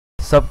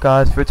What's up,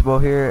 guys?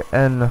 Fritzbo here,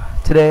 and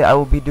today I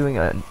will be doing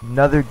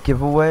another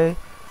giveaway.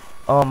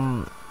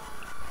 At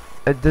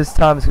this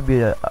time it's gonna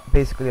be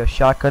basically a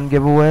shotgun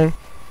giveaway.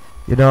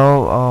 Yeah.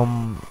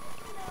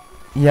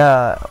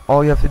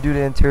 All you have to do to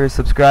enter is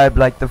subscribe,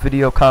 like the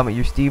video, comment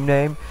your Steam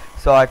name,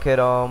 so I could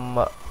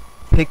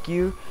pick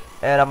you,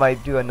 and I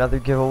might do another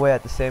giveaway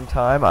at the same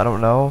time. I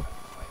don't know.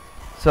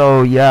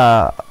 So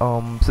yeah,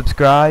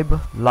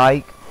 subscribe,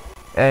 like,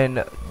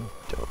 and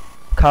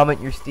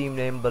comment your Steam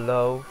name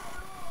below,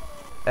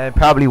 and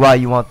probably why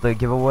you want the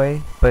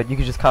giveaway, but you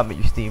can just comment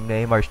your Steam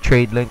name or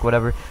trade link,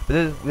 whatever. But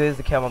this is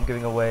the cam I'm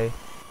giving away.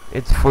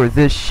 It's for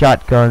this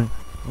shotgun.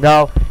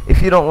 Now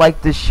if you don't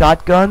like this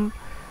shotgun,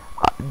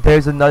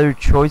 there's another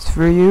choice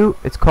for you.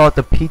 It's called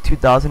the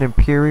P2000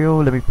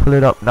 Imperial. Let me pull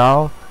it up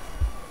now.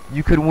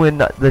 You could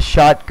win the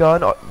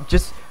shotgun, or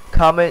just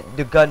comment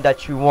the gun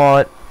that you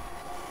want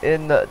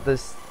in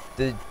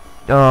the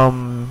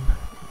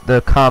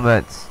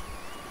comments.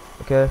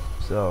 Okay,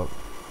 so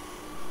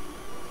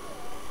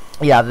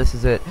yeah, this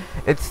is it.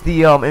 It's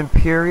the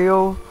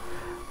Imperial.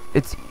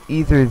 It's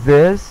either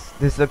it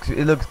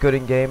looks good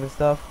in game and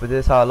stuff, but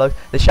this is how it looks.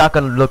 The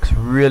shotgun looks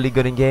really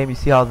good in game. You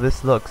see how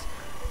this looks?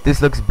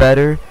 This looks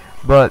better,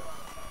 but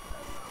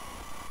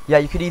yeah,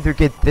 you could either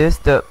get this,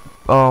 the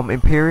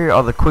Imperial,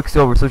 or the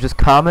Quicksilver. So just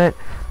comment.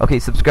 Okay,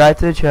 subscribe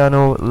to the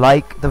channel,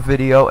 like the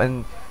video,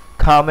 and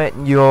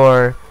comment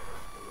your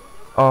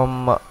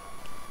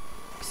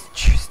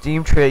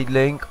Steam trade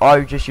link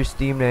or just your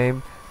Steam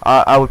name.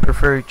 I would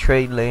prefer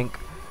trade link,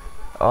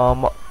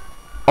 and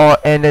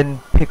then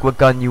pick what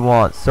gun you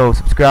want. So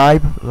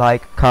subscribe,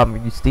 like,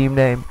 comment your Steam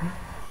name,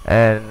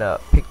 and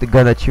pick the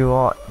gun that you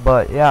want.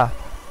 But yeah,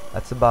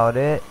 that's about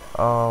it.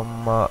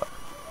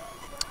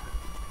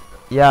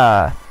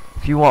 Yeah,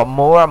 if you want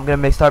more, I'm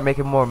gonna start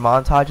making more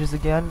montages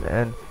again.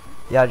 And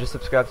yeah, just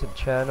subscribe to the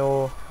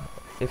channel.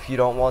 If you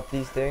don't want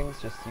these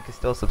things, you can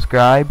still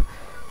subscribe.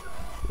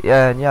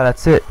 Yeah, and yeah,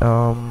 that's it.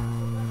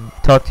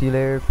 Talk to you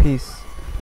later. Peace.